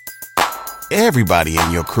Everybody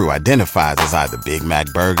in your crew identifies as either Big Mac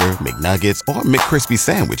Burger, McNuggets, or McCrispy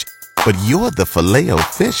Sandwich. But you're the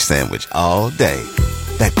Filet-O-Fish Sandwich all day.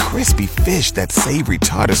 That crispy fish, that savory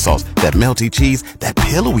tartar sauce, that melty cheese, that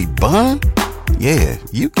pillowy bun. Yeah,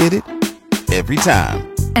 you get it. Every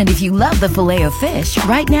time. And if you love the Filet-O-Fish,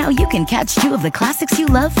 right now you can catch two of the classics you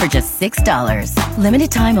love for just $6.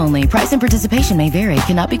 Limited time only. Price and participation may vary.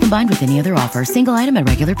 Cannot be combined with any other offer. Single item at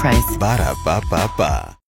regular price.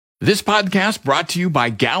 Ba-da-ba-ba-ba. This podcast brought to you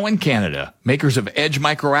by Gowan Canada, makers of Edge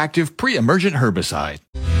Microactive Pre-Emergent Herbicide.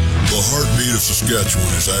 The heartbeat of Saskatchewan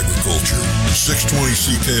is agriculture, and 620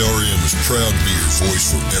 CKRM is proud to be your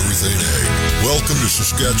voice for everything ag. Welcome to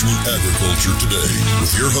Saskatchewan Agriculture Today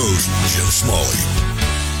with your host, Jim Smalley.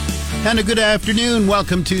 And a good afternoon.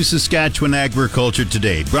 Welcome to Saskatchewan Agriculture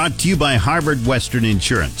Today, brought to you by Harvard Western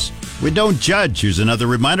Insurance. We don't judge. Here's another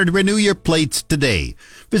reminder to renew your plates today.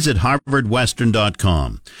 Visit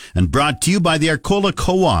harvardwestern.com. And brought to you by the Arcola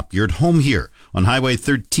Co-op. You're at home here on Highway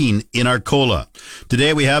 13 in Arcola.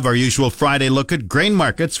 Today we have our usual Friday look at grain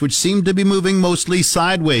markets, which seem to be moving mostly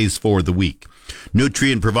sideways for the week.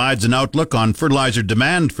 Nutrien provides an outlook on fertilizer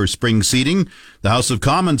demand for spring seeding. The House of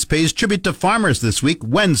Commons pays tribute to farmers this week.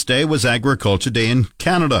 Wednesday was Agriculture Day in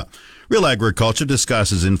Canada. Real Agriculture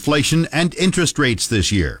discusses inflation and interest rates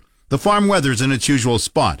this year. The farm weather's in its usual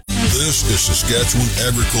spot. This is Saskatchewan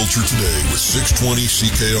Agriculture Today with 620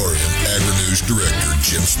 CKRM Agri-News Director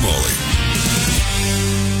Jim Smalley.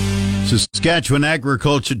 Saskatchewan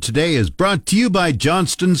Agriculture Today is brought to you by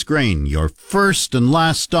Johnston's Grain, your first and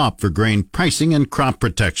last stop for grain pricing and crop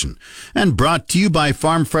protection. And brought to you by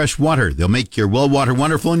Farm Fresh Water. They'll make your well water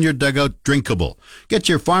wonderful and your dugout drinkable. Get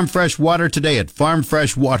your Farm Fresh Water today at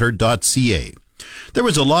farmfreshwater.ca. There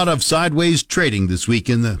was a lot of sideways trading this week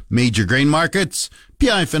in the major grain markets.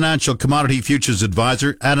 PI Financial Commodity Futures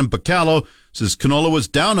Advisor Adam Pacallo says canola was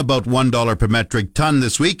down about $1 per metric ton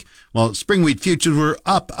this week, while spring wheat futures were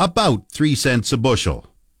up about 3 cents a bushel.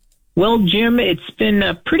 Well, Jim, it's been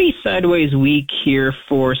a pretty sideways week here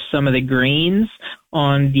for some of the grains.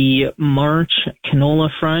 On the March canola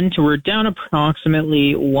front, we're down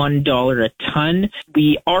approximately $1 a ton.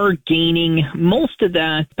 We are gaining most of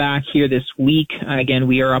that back here this week. Again,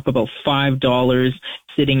 we are up about $5,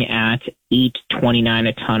 sitting at $8.29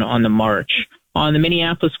 a ton on the March. On the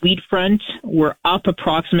Minneapolis wheat front, we're up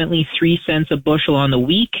approximately 3 cents a bushel on the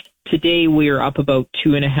week. Today, we are up about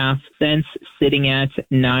 2.5 cents, sitting at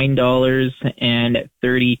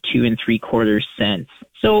 $9.3275.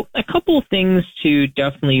 So a couple of things to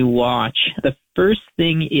definitely watch. The first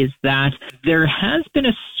thing is that there has been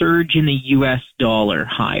a surge in the U.S. dollar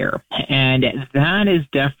higher, and that is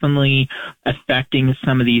definitely affecting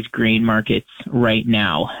some of these grain markets right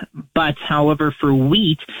now. But, however, for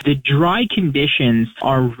wheat, the dry conditions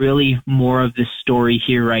are really more of the story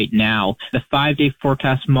here right now. The 5-day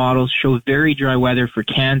forecast models show very dry weather for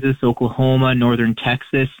Kansas, Oklahoma, northern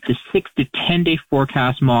Texas. The 6 to 10-day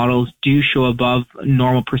forecast models do show above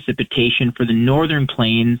normal precipitation for the northern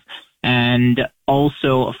plains and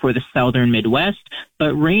also for the southern Midwest,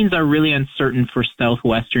 but rains are really uncertain for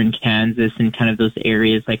southwestern Kansas and kind of those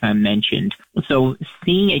areas like I mentioned. So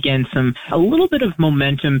seeing again a little bit of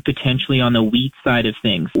momentum potentially on the wheat side of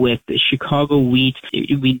things. With Chicago wheat,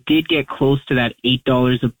 we did get close to that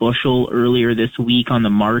 $8 a bushel earlier this week on the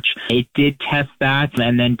March. It did test that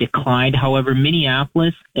and then declined. However,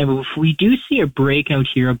 Minneapolis, if we do see a breakout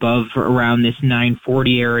here above around this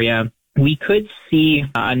 940 area, we could see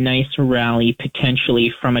a nice rally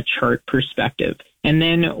potentially from a chart perspective. And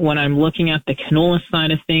then when I'm looking at the canola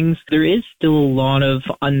side of things, there is still a lot of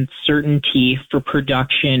uncertainty for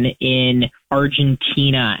production in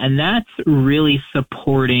Argentina, and that's really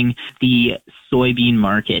supporting the soybean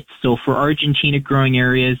market. So for Argentina growing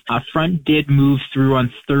areas, a front did move through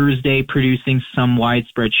on Thursday, producing some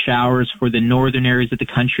widespread showers for the northern areas of the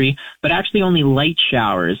country, but actually only light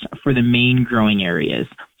showers for the main growing areas.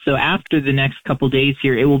 So after the next couple days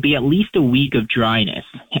here, it will be at least a week of dryness,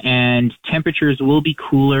 and temperatures will be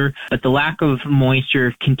cooler, but the lack of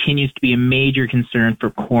moisture continues to be a major concern for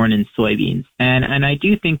corn and soybeans. And I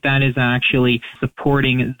do think that is actually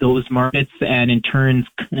supporting those markets and in turn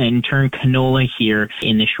canola here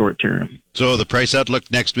in the short term. So the price outlook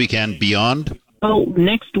next week and beyond? Well,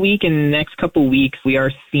 next week and the next couple of weeks, we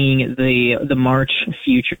are seeing the March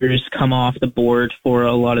futures come off the board for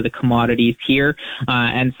a lot of the commodities here.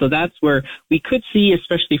 And so that's where we could see,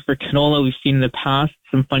 especially for canola, we've seen in the past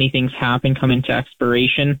some funny things happen come into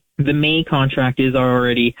expiration. The May contract is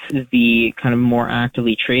already the kind of more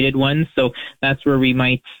actively traded one. So that's where we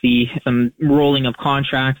might see some rolling of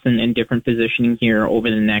contracts and different positioning here over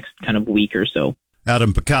the next kind of week or so.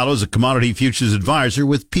 Adam Picallo is a commodity futures advisor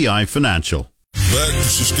with PI Financial. Back to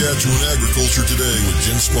Saskatchewan Agriculture Today with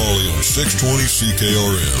Jim Smalley on 620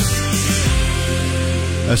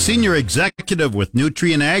 CKRM. A senior executive with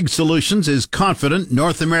Nutrien Ag Solutions is confident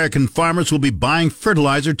North American farmers will be buying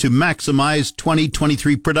fertilizer to maximize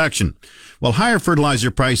 2023 production. While higher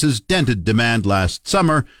fertilizer prices dented demand last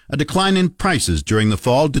summer, a decline in prices during the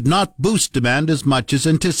fall did not boost demand as much as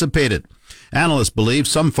anticipated. Analysts believe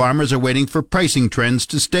some farmers are waiting for pricing trends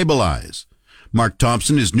to stabilize. Mark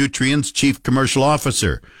Thompson is Nutrien's Chief Commercial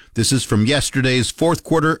Officer. This is from yesterday's fourth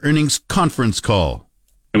quarter earnings conference call.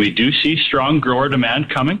 We do see strong grower demand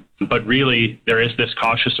coming, but really there is this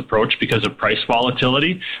cautious approach because of price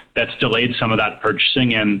volatility that's delayed some of that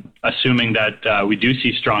purchasing. And assuming that we do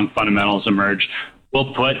see strong fundamentals emerge,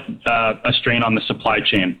 will put a strain on the supply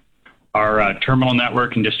chain. Our terminal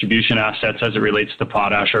network and distribution assets as it relates to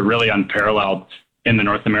potash are really unparalleled in the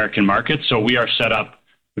North American market. So we are set up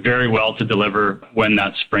very well to deliver when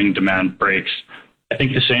that spring demand breaks. I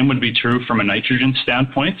think the same would be true from a nitrogen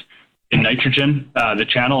standpoint. In nitrogen, the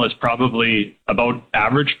channel is probably about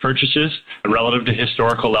average purchases relative to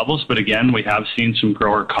historical levels. But again, we have seen some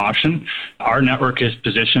grower caution. Our network is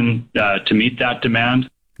positioned to meet that demand.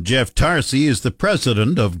 Jeff Tarsi is the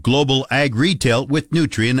president of Global Ag Retail with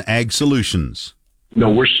Nutrien Ag Solutions.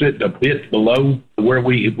 We're sitting a bit below where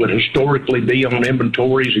we would historically be on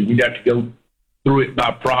inventories, and you'd have to go through it by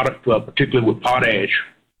product, particularly with potash.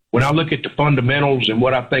 When I look at the fundamentals and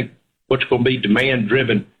what I think what's going to be demand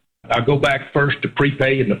driven, I go back first to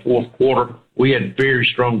prepay in the fourth quarter. We had very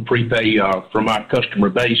strong prepay from our customer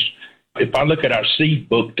base. If I look at our seed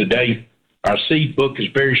book today, our seed book is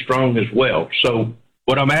very strong as well. So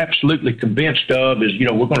what I'm absolutely convinced of is,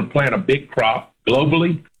 we're going to plant a big crop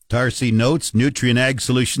globally. Tarsi notes Nutrien Ag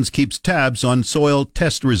Solutions keeps tabs on soil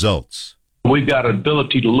test results. We've got an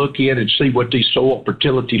ability to look in and see what these soil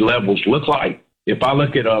fertility levels look like. If I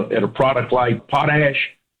look at a product like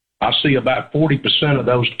potash, I see about 40% of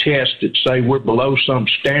those tests that say we're below some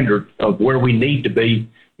standard of where we need to be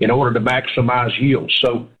in order to maximize yield.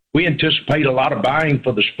 So we anticipate a lot of buying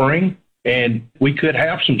for the spring, and we could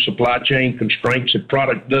have some supply chain constraints if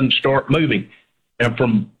product doesn't start moving. And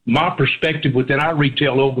from my perspective within our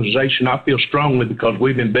retail organization, I feel strongly because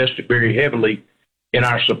we've invested very heavily in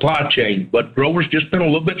our supply chain. But growers just been a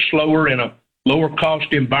little bit slower in a lower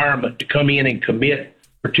cost environment to come in and commit,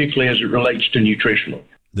 particularly as it relates to nutritional.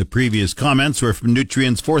 The previous comments were from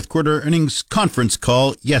Nutrien's fourth quarter earnings conference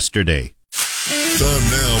call yesterday. Time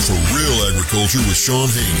now for Real Agriculture with Sean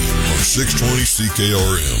Haney on 620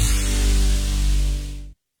 CKRM.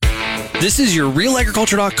 This is your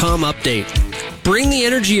RealAgriculture.com update. Bring the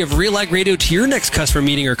energy of Real Ag Radio to your next customer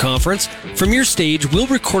meeting or conference. From your stage, we'll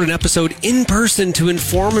record an episode in person to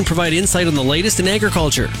inform and provide insight on the latest in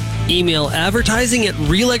agriculture. Email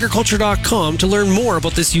advertising@realagriculture.com to learn more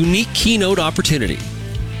about this unique keynote opportunity.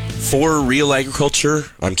 For Real Agriculture,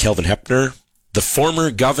 I'm Kelvin Hepner. The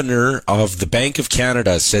former governor of the Bank of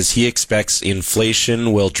Canada says he expects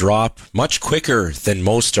inflation will drop much quicker than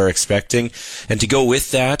most are expecting. And to go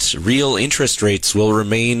with that, real interest rates will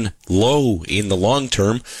remain low in the long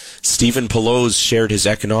term. Stephen Pelosi shared his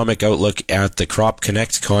economic outlook at the Crop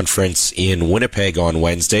Connect conference in Winnipeg on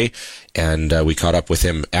Wednesday. And we caught up with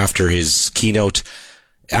him after his keynote.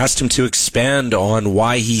 Asked him to expand on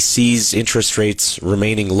why he sees interest rates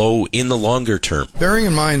remaining low in the longer term. Bearing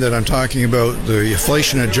in mind that I'm talking about the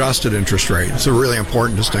inflation-adjusted interest rate, it's a really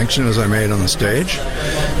important distinction, as I made on the stage,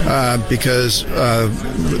 because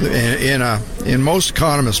in most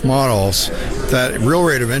economist models, that real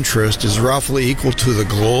rate of interest is roughly equal to the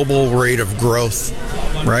global rate of growth,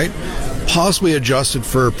 right? Possibly adjusted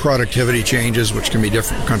for productivity changes, which can be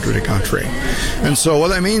different country to country. And so what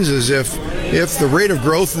that means is if the rate of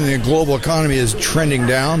growth in the global economy is trending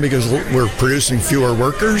down because we're producing fewer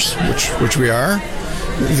workers, which we are,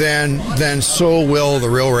 then so will the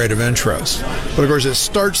real rate of interest. But of course, it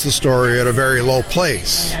starts the story at a very low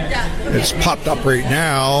place. It's popped up right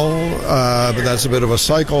now, but that's a bit of a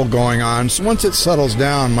cycle going on. So once it settles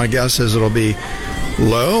down, my guess is it'll be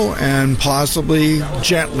low and possibly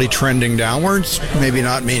gently trending downwards, maybe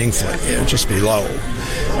not meaningfully. It'll just be low.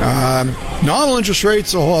 Nominal interest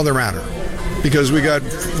rates, a whole other matter, because we got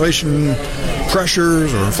inflation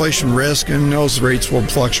pressures or inflation risk, and those rates will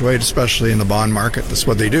fluctuate, especially in the bond market. That's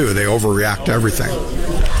what they do. They overreact to everything.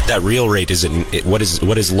 That real rate what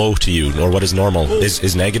is low to you, or what is normal?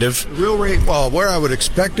 Is negative? Real rate, well, where I would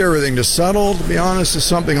expect everything to settle, to be honest, is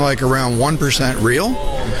something like around 1% real.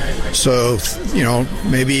 So,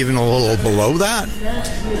 maybe even a little below that.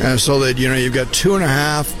 And so that, you've got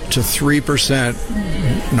 2.5% to 3%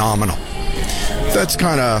 nominal. That's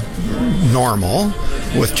kind of normal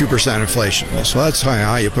with 2% inflation. So that's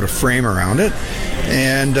how you put a frame around it.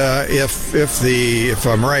 And if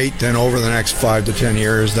I'm right, then over the next 5 to 10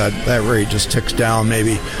 years, that rate just ticks down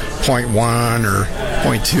maybe 0.1 or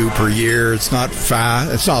 0.2 per year. It's not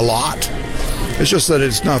fast. It's not a lot. It's just that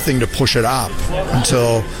it's nothing to push it up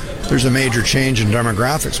until there's a major change in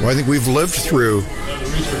demographics. Well, I think we've lived through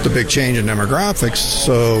the big change in demographics.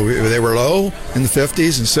 So they were low in the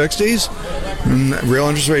 50s and 60s. And real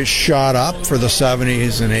interest rates shot up for the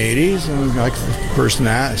 70s and 80s. And like the person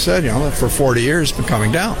said, for 40 years, it's been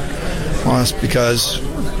coming down. Well, that's because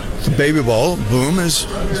the baby boom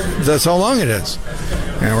that's how long it is.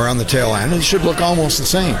 And we're on the tail end. It should look almost the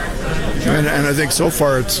same. And I think so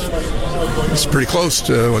far it's pretty close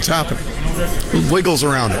to what's happening. It wiggles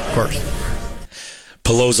around it, of course.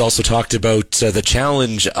 Pelot's also talked about the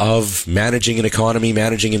challenge of managing an economy,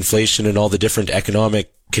 managing inflation, and all the different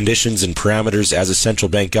economic conditions and parameters as a central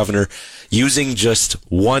bank governor, using just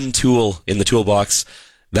one tool in the toolbox,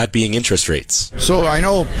 that being interest rates. So I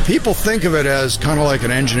know people think of it as kind of like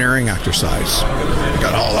an engineering exercise. You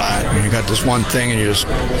got all that, and you got this one thing, and you just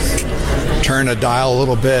turn a dial a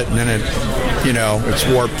little bit, and then it's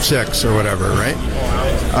warp 6 or whatever, right?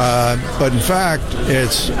 But in fact,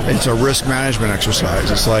 it's a risk management exercise.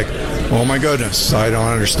 It's like, oh my goodness, I don't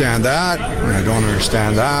understand that, and I don't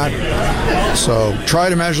understand that. So try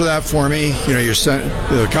to measure that for me.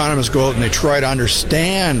 The economists go out and they try to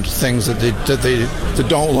understand things that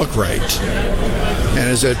don't look right. And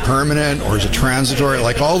is it permanent or is it transitory?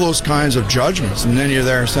 Like all those kinds of judgments. And then you're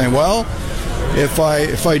there saying, well, if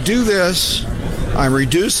I do this, I'm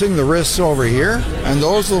reducing the risks over here, and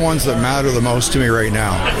those are the ones that matter the most to me right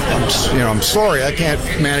now. I'm sorry, I can't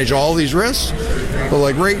manage all these risks, but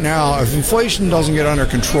like right now, if inflation doesn't get under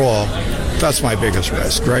control, that's my biggest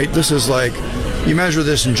risk, right? This is like, you measure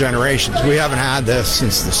this in generations. We haven't had this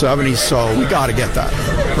since the 70s, so we got to get that,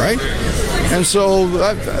 right? And so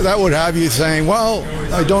that would have you saying, well,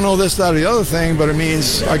 I don't know this, that, or the other thing, but it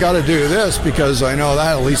means I got to do this because I know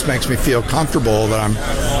that at least makes me feel comfortable that I'm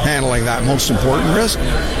handling that most important risk.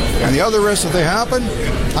 And the other risks, if they happen,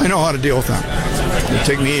 I know how to deal with them. It'll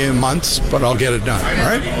take me months, but I'll get it done,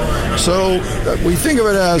 right? So we think of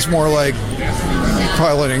it as more like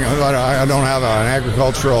piloting. I don't have an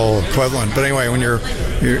agricultural equivalent, but anyway, when you're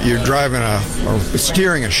driving or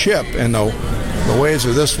steering a ship and the waves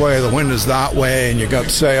are this way, the wind is that way, and you got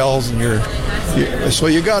sails, and so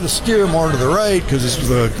you got to steer more to the right because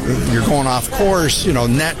you're going off course.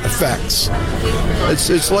 Net effects.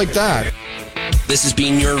 It's like that. This has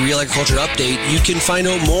been your Real Agriculture Update. You can find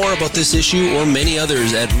out more about this issue or many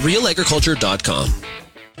others at realagriculture.com.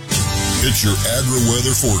 It's your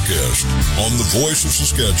agri-weather forecast on the Voice of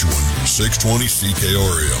Saskatchewan, 620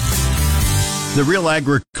 CKRM. The Real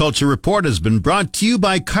Agriculture Report has been brought to you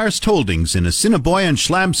by Karst Holdings in Assiniboia and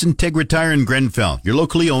Schlabs Integratire in Grenfell, your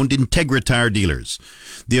locally owned Integratire dealers.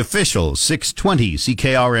 The official 620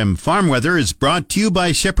 CKRM Farm Weather is brought to you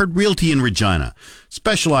by Shepherd Realty in Regina,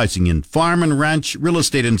 specializing in farm and ranch real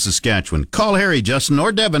estate in Saskatchewan. Call Harry, Justin,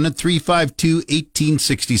 or Devin at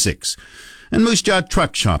 352-1866. And Moose Jaw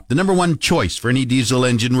Truck Shop, the #1 choice for any diesel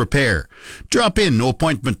engine repair. Drop in, no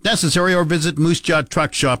appointment necessary, or visit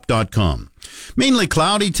moosejawtruckshop.com. Mainly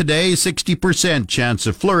cloudy today, 60% chance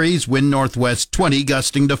of flurries, wind northwest 20,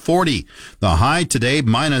 gusting to 40. The high today,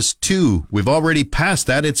 -2. We've already passed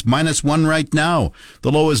that. It's -1 right now.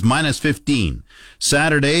 The low is -15.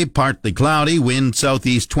 Saturday, partly cloudy, wind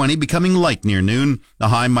southeast 20, becoming light near noon. The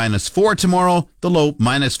high -4 tomorrow, the low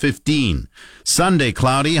 -15. Sunday,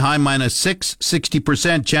 cloudy, high -6,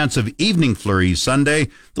 60% chance of evening flurries Sunday,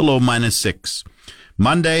 the low -6.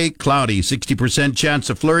 Monday, cloudy, 60% chance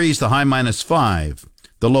of flurries, the high -5,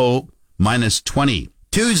 the low -20.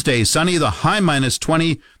 Tuesday, sunny, the high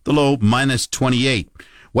 -20, the low -28.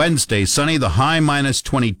 Wednesday, sunny, the high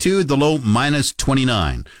 -22, the low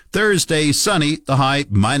 -29. Thursday, sunny, the high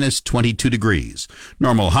 -22 degrees.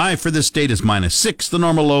 Normal high for this date is -6, the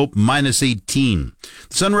normal low -18.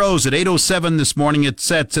 The sun rose at 8:07 this morning. It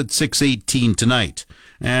sets at 6:18 tonight.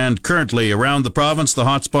 And currently around the province, the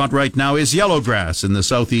hot spot right now is Yellowgrass in the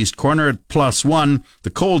southeast corner at +1.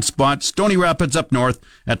 The cold spot, Stony Rapids up north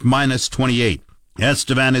at -28.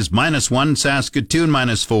 Estevan is -1, Saskatoon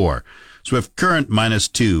 -4. Swift Current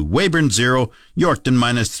 -2, Weyburn 0, Yorkton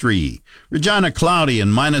 -3. Regina cloudy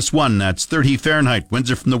and -1, that's 30 Fahrenheit.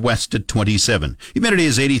 Winds are from the west at 27. Humidity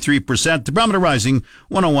is 83%. The barometer rising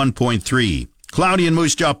 101.3. Cloudy and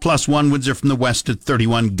Moose Jaw +1, winds are from the west at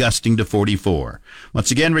 31, gusting to 44. Once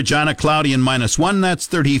again, Regina cloudy and -1, that's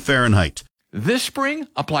 30 Fahrenheit. This spring,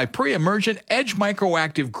 apply pre-emergent Edge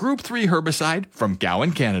Microactive Group 3 herbicide from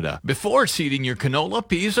Gowan, Canada, before seeding your canola,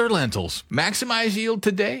 peas, or lentils. Maximize yield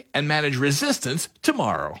today and manage resistance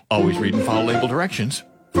tomorrow. Always read and follow label directions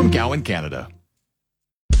from Gowan, Canada.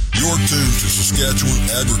 You're tuned to Saskatchewan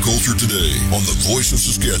Agriculture Today on the Voice of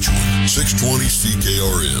Saskatchewan, 620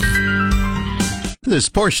 CKRM. This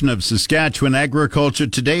portion of Saskatchewan Agriculture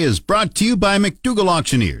Today is brought to you by McDougall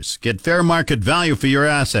Auctioneers. Get fair market value for your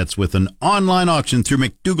assets with an online auction through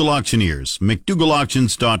McDougall Auctioneers,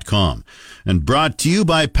 McDougallAuctions.com. And brought to you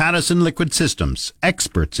by Pattison Liquid Systems,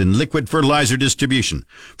 experts in liquid fertilizer distribution.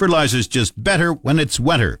 Fertilizer's just better when it's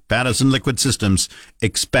wetter. Pattison Liquid Systems,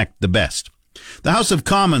 expect the best. The House of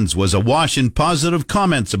Commons was awash in positive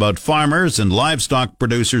comments about farmers and livestock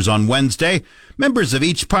producers on Wednesday. Members of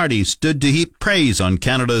each party stood to heap praise on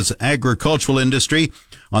Canada's agricultural industry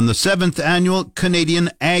on the 7th annual Canadian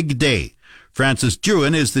Ag Day. Francis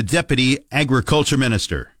Drouin is the Deputy Agriculture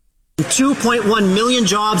Minister. 2.1 million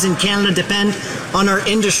jobs in Canada depend on our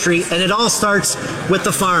industry, and it all starts with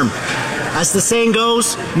the farm. As the saying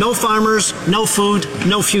goes, no farmers, no food,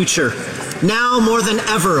 no future. Now more than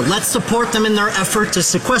ever, let's support them in their effort to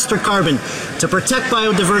sequester carbon, to protect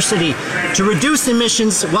biodiversity, to reduce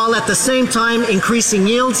emissions while at the same time increasing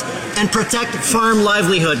yields and protect farm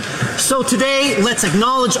livelihood. So today, let's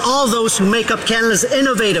acknowledge all those who make up Canada's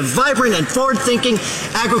innovative, vibrant and forward-thinking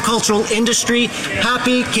agricultural industry.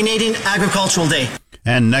 Happy Canadian Agricultural Day.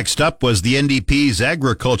 And next up was the NDP's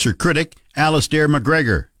agriculture critic, Alistair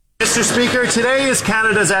McGregor. Mr. Speaker, today is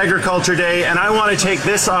Canada's Agriculture Day, and I want to take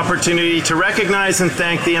this opportunity to recognize and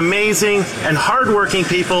thank the amazing and hardworking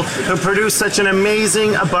people who produce such an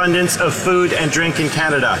amazing abundance of food and drink in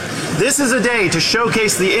Canada. This is a day to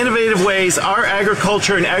showcase the innovative ways our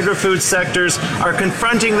agriculture and agri-food sectors are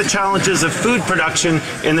confronting the challenges of food production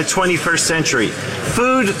in the 21st century.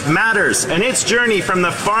 Food matters, and its journey from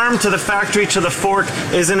the farm to the factory to the fork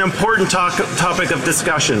is an important topic of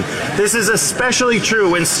discussion. This is especially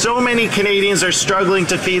true when so many Canadians are struggling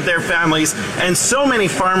to feed their families, and so many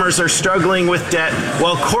farmers are struggling with debt,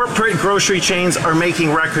 while corporate grocery chains are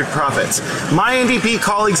making record profits. My NDP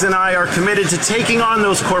colleagues and I are committed to taking on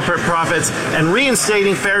those corporate profits and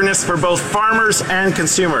reinstating fairness for both farmers and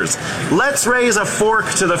consumers. Let's raise a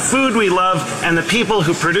fork to the food we love and the people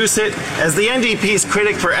who produce it. As the NDP's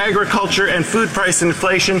critic for agriculture and food price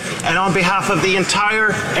inflation, and on behalf of the entire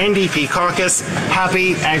NDP caucus,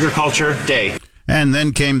 happy Agriculture Day. And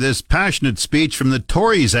then came this passionate speech from the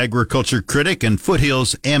Tories' agriculture critic and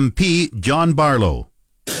Foothills MP, John Barlow.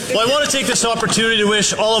 Well, I want to take this opportunity to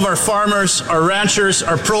wish all of our farmers, our ranchers,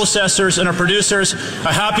 our processors, and our producers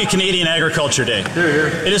a happy Canadian Agriculture Day.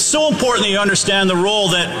 It is so important that you understand the role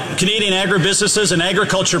that Canadian agribusinesses and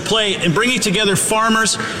agriculture play in bringing together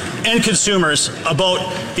farmers and consumers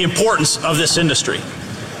about the importance of this industry.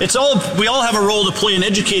 We all have a role to play in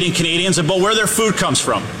educating Canadians about where their food comes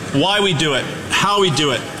from, why we do it, how we do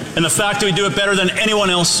it, and the fact that we do it better than anyone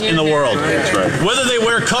else in the world. That's right. Whether they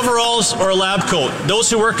wear coveralls or a lab coat, those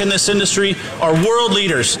who work in this industry are world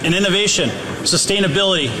leaders in innovation,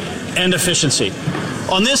 sustainability, and efficiency.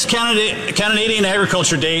 On this Canadian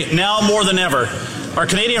Agriculture Day, now more than ever, our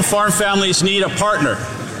Canadian farm families need a partner,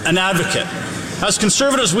 an advocate. As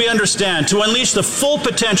Conservatives, we understand to unleash the full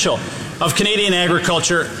potential of Canadian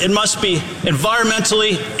agriculture, it must be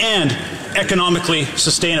environmentally and economically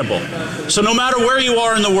sustainable. So no matter where you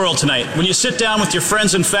are in the world tonight, when you sit down with your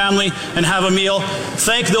friends and family and have a meal,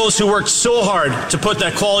 thank those who worked so hard to put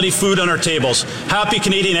that quality food on our tables. Happy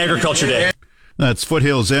Canadian Agriculture Day. That's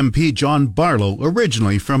Foothills MP John Barlow,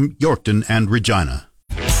 originally from Yorkton and Regina.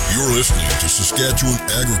 You're listening to Saskatchewan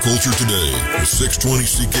Agriculture Today with 620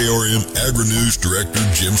 CKRM Agri-News Director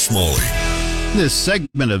Jim Smalley. This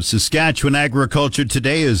segment of Saskatchewan Agriculture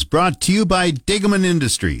Today is brought to you by Degelman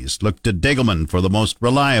Industries. Look to Degelman for the most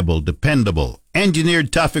reliable, dependable,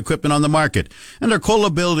 engineered tough equipment on the market. And Arcola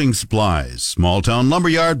Building Supplies. Small town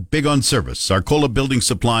lumberyard, big on service.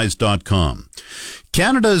 ArcolaBuildingSupplies.com.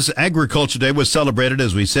 Canada's Agriculture Day was celebrated,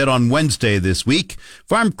 as we said, on Wednesday this week.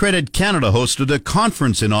 Farm Credit Canada hosted a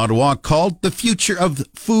conference in Ottawa called the Future of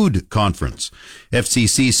Food Conference.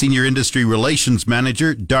 FCC Senior Industry Relations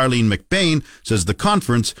Manager Darlene McBain says the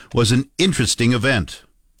conference was an interesting event.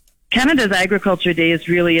 Canada's Agriculture Day is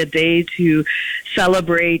really a day to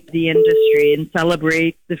celebrate the industry and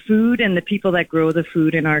celebrate the food and the people that grow the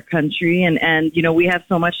food in our country. And you know, we have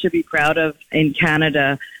so much to be proud of in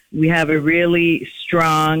Canada. We have a really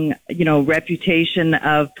strong, reputation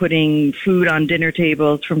of putting food on dinner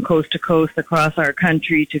tables from coast to coast across our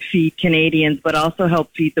country to feed Canadians, but also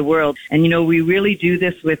help feed the world. And, we really do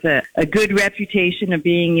this with a good reputation of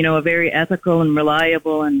being, a very ethical and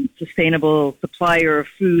reliable and sustainable supplier of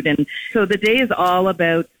food. And so the day is all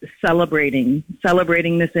about celebrating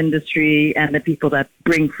this industry and the people that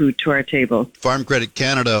bring food to our table. Farm Credit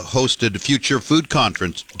Canada hosted Future Food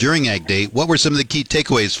Conference during Ag Day. What were some of the key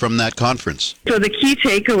takeaways from that conference? So the key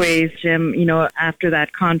takeaways, Jim, after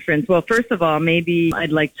that conference, well, first of all, maybe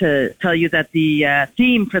I'd like to tell you that the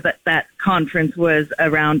theme for that conference was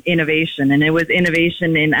around innovation, and it was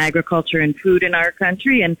innovation in agriculture and food in our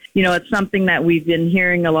country. And, it's something that we've been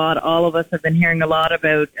hearing a lot, all of us have been hearing a lot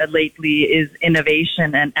about lately, is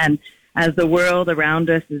innovation. And as the world around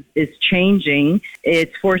us is changing,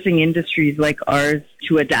 it's forcing industries like ours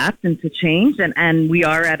to adapt and to change. And we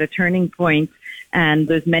are at a turning point. And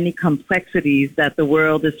there's many complexities that the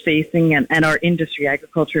world is facing and our industry,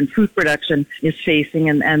 agriculture and food production, is facing.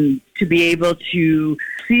 And to be able to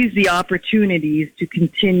seize the opportunities to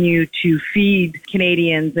continue to feed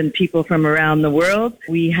Canadians and people from around the world,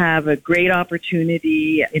 we have a great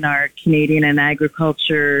opportunity in our Canadian and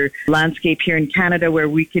agriculture landscape here in Canada where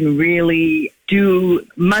we can really do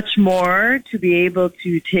much more to be able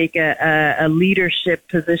to take a leadership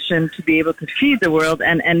position to be able to feed the world.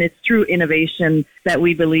 And it's through innovation that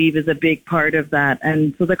we believe is a big part of that.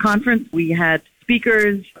 And so the conference, we had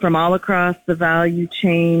speakers from all across the value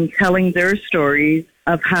chain telling their stories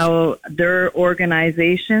of how their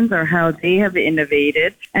organizations or how they have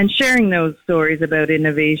innovated and sharing those stories about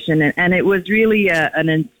innovation. And it was really an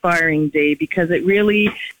inspiring day because it really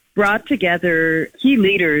brought together key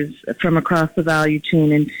leaders from across the value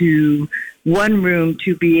chain into one room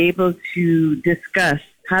to be able to discuss,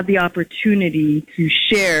 have the opportunity to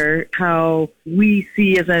share how we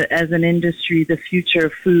see as an industry the future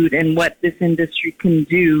of food and what this industry can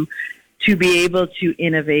do to be able to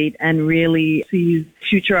innovate and really seize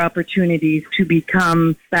future opportunities to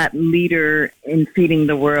become that leader in feeding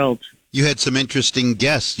the world. You had some interesting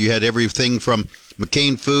guests. You had everything from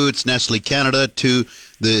McCain Foods, Nestle Canada, to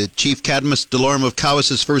the Chief Cadmus Delorme of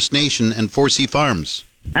Cowessess First Nation and 4C Farms.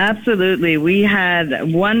 Absolutely. We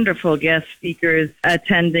had wonderful guest speakers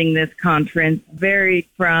attending this conference, varied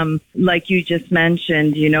from, like you just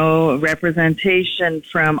mentioned, representation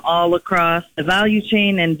from all across the value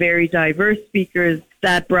chain and very diverse speakers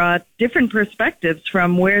that brought different perspectives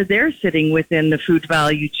from where they're sitting within the food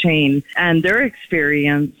value chain and their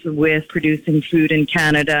experience with producing food in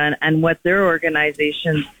Canada and what their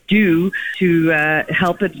organizations do to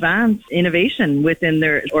help advance innovation within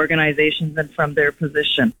their organizations and from their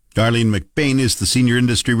position. Darlene McBain is the Senior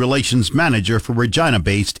Industry Relations Manager for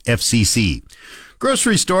Regina-based FCC.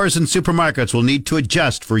 Grocery stores and supermarkets will need to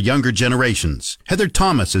adjust for younger generations. Heather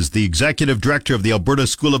Thomas is the Executive Director of the Alberta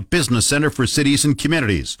School of Business Centre for Cities and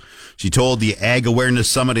Communities. She told the Ag Awareness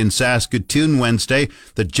Summit in Saskatoon Wednesday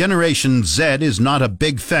that Generation Z is not a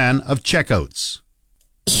big fan of checkouts.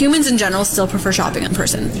 Humans in general still prefer shopping in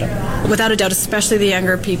person. Without a doubt, especially the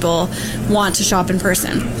younger people want to shop in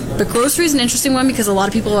person. But grocery is an interesting one because a lot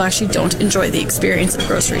of people actually don't enjoy the experience of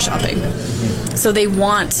grocery shopping. So they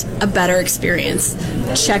want a better experience.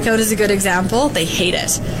 Checkout is a good example. They hate it.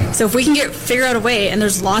 So if we can figure out a way, and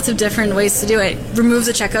there's lots of different ways to do it, remove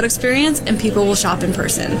the checkout experience and people will shop in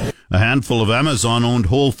person. A handful of Amazon-owned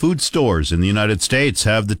Whole Food stores in the United States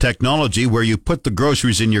have the technology where you put the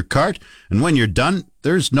groceries in your cart, and when you're done,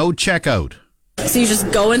 there's no checkout. So you just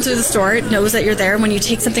go into the store, it knows that you're there, and when you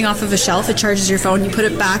take something off of a shelf, it charges your phone, you put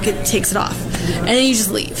it back, it takes it off, and then you just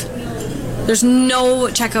leave. There's no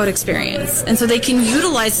checkout experience. And so they can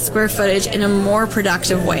utilize the square footage in a more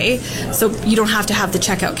productive way, so you don't have to have the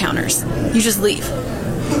checkout counters. You just leave.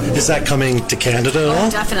 Is that coming to Canada at all?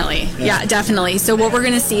 Definitely. Yeah, definitely. So what we're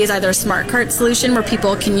going to see is either a smart cart solution where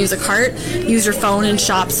people can use a cart, use your phone and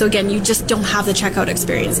shop. So again, you just don't have the checkout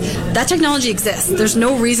experience. That technology exists. There's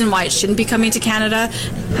no reason why it shouldn't be coming to Canada.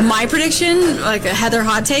 My prediction, like a Heather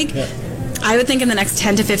hot take, I would think in the next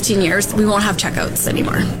 10 to 15 years, we won't have checkouts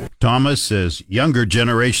anymore. Thomas says younger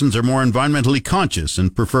generations are more environmentally conscious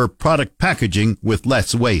and prefer product packaging with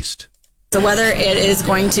less waste. So whether it is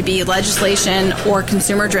going to be legislation or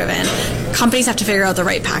consumer driven, companies have to figure out the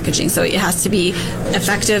right packaging. So it has to be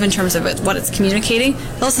effective in terms of what it's communicating.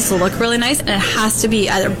 It also has to look really nice, and it has to be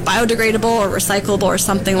either biodegradable or recyclable or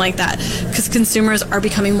something like that, because consumers are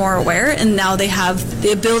becoming more aware, and now they have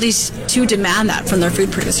the ability to demand that from their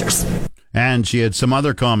food producers. And she had some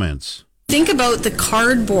other comments. Think about the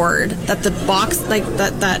cardboard that the box, like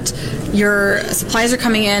that your supplies are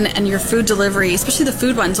coming in and your food delivery, especially the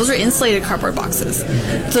food ones, those are insulated cardboard boxes.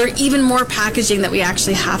 So there are even more packaging that we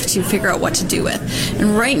actually have to figure out what to do with.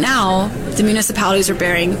 And right now, the municipalities are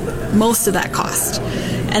bearing most of that cost.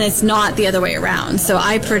 And it's not the other way around. So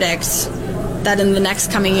I predict that in the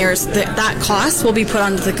next coming years, that cost will be put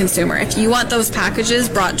onto the consumer. If you want those packages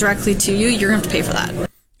brought directly to you, you're going to have to pay for that.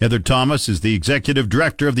 Heather Thomas is the Executive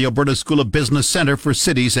Director of the Alberta School of Business Centre for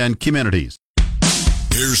Cities and Communities.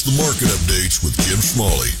 Here's the market updates with Jim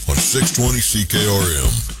Smalley on 620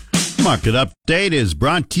 CKRM. Market Update is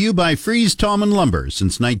brought to you by Fries Tallman Lumber.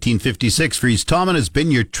 Since 1956, Fries Tallman has been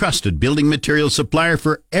your trusted building material supplier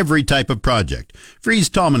for every type of project. Fries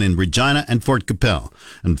Tallman in Regina and Fort Capel.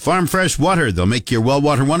 And Farm Fresh Water. They'll make your well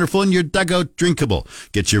water wonderful and your dugout drinkable.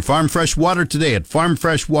 Get your Farm Fresh Water today at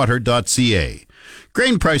farmfreshwater.ca.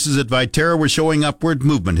 Grain prices at Viterra were showing upward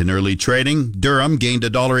movement in early trading. Durham gained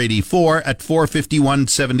 $1.84 at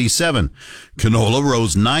 $4.5177. Canola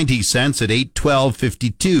rose 90 cents at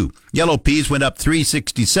 $8.1252. Yellow peas went up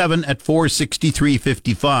 $3.67 at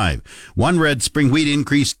 $4.6355. One red spring wheat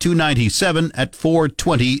increased $2.97 at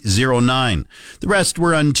 $4.2009. The rest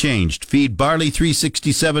were unchanged. Feed barley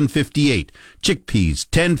 $3.6758. Chickpeas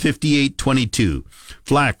 $10.5822.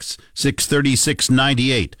 Flax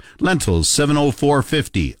 $6.3698. Lentils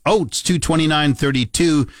 $7.0450. Oats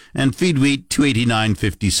 $2.2932 and feed wheat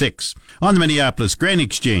 $2.8956. On the Minneapolis Grain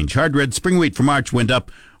Exchange, hard red spring wheat for March went up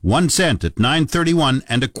 1 cent at $9.31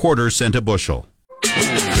 and a quarter cent a bushel.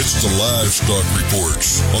 It's the Livestock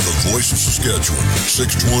Reports on the Voice of Saskatchewan,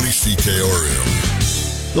 620 CKRM.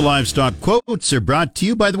 The livestock quotes are brought to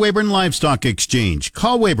you by the Weyburn Livestock Exchange.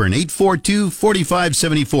 Call Weyburn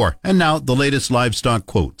 842-4574. And now the latest livestock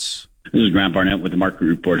quotes. This is Grant Barnett with the Market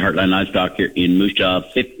Report. Heartland Livestock here in Moose Jaw,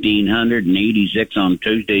 1,586 on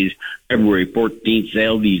Tuesday's February 14th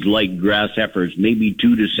sale. These light grass heifers, maybe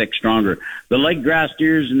 2 to 6 stronger. The light grass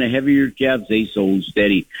steers and the heavier calves, they sold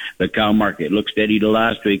steady. The cow market looked steady to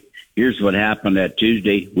last week. Here's what happened at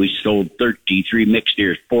Tuesday. We sold 33 mixed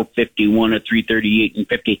steers, 451 at 338 and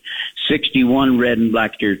 50. 61 red and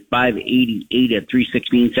black steers, 588 at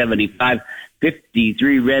 316.75.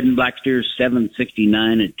 53 red and black steers,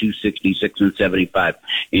 769 at 266 and 75.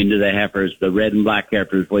 Into the heifers, the red and black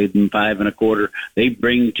heifers weighed them 5 1/4. They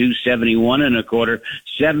bring 271 1/4.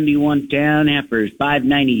 71 town heifers,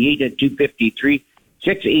 598 at 253.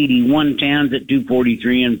 681 towns at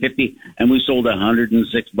 243 and 50, and we sold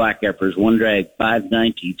 106 black heifers. One drag,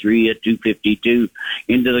 593 at 252.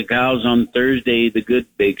 Into the cows on Thursday, the good,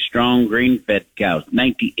 big, strong, grain-fed cows,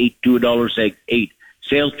 98 to $1.08.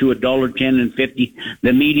 Sales to $1.10 and 50.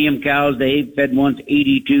 The medium cows, the hay-fed ones,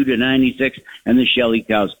 82 to 96, and the Shelley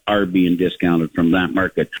cows are being discounted from that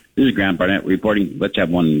market. This is Grant Barnett reporting. Let's have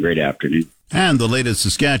one great afternoon. And the latest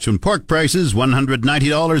Saskatchewan pork prices,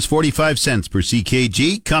 $190.45 per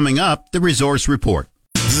CKG. Coming up, the Resource Report.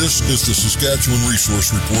 This is the Saskatchewan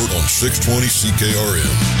Resource Report on 620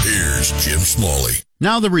 CKRM. Here's Jim Smalley.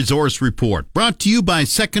 Now the Resource Report, brought to you by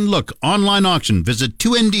Second Look Online Auction. Visit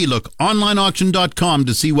 2ndlookonlineauction.com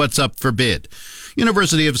to see what's up for bid.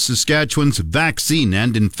 University of Saskatchewan's Vaccine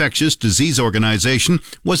and Infectious Disease Organization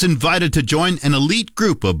was invited to join an elite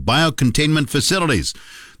group of biocontainment facilities,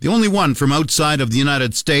 the only one from outside of the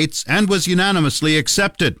United States, and was unanimously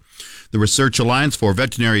accepted. The Research Alliance for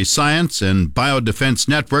Veterinary Science and Biodefense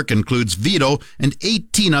Network includes VITO and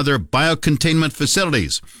 18 other biocontainment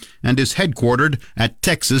facilities and is headquartered at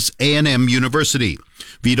Texas A&M University.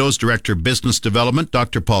 VITO's Director of Business Development,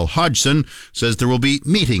 Dr. Paul Hodgson, says there will be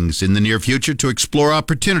meetings in the near future to explore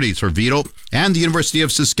opportunities for VITO and the University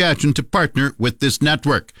of Saskatchewan to partner with this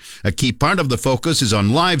network. A key part of the focus is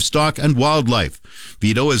on livestock and wildlife.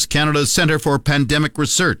 VITO is Canada's Centre for Pandemic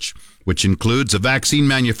Research, which includes a vaccine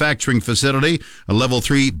manufacturing facility, a Level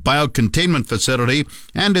 3 biocontainment facility,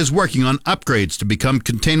 and is working on upgrades to become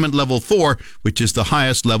Containment Level 4, which is the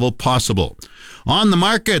highest level possible. On the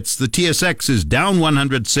markets, the TSX is down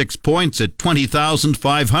 106 points at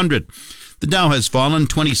 20,500. The Dow has fallen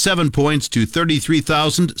 27 points to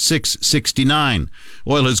 33,669.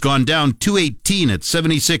 Oil has gone down 218 at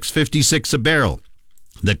 76.56 a barrel.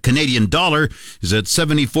 The Canadian dollar is at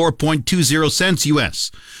 74.20 cents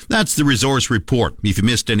U.S. That's the Resource Report. If you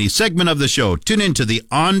missed any segment of the show, tune into the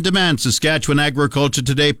On-Demand Saskatchewan Agriculture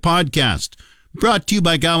Today podcast, brought to you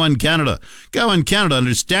by Gowan Canada. Gowan Canada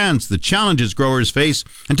understands the challenges growers face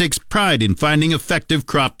and takes pride in finding effective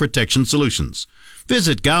crop protection solutions.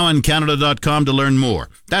 Visit GowanCanada.com to learn more.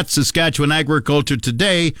 That's Saskatchewan Agriculture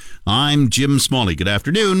Today. I'm Jim Smalley. Good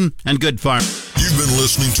afternoon and good farm. You've been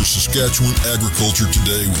listening to Saskatchewan Agriculture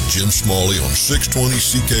Today with Jim Smalley on 620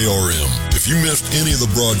 CKRM. If you missed any of the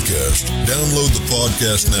broadcast, download the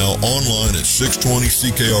podcast now online at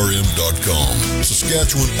 620ckrm.com.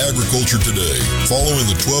 Saskatchewan Agriculture Today, following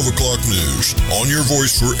the 12 o'clock news. On your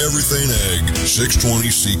voice for everything ag, 620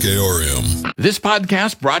 CKRM. This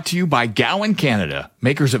podcast brought to you by Gowan Canada,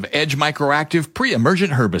 makers of Edge Microactive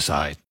pre-emergent herbicide.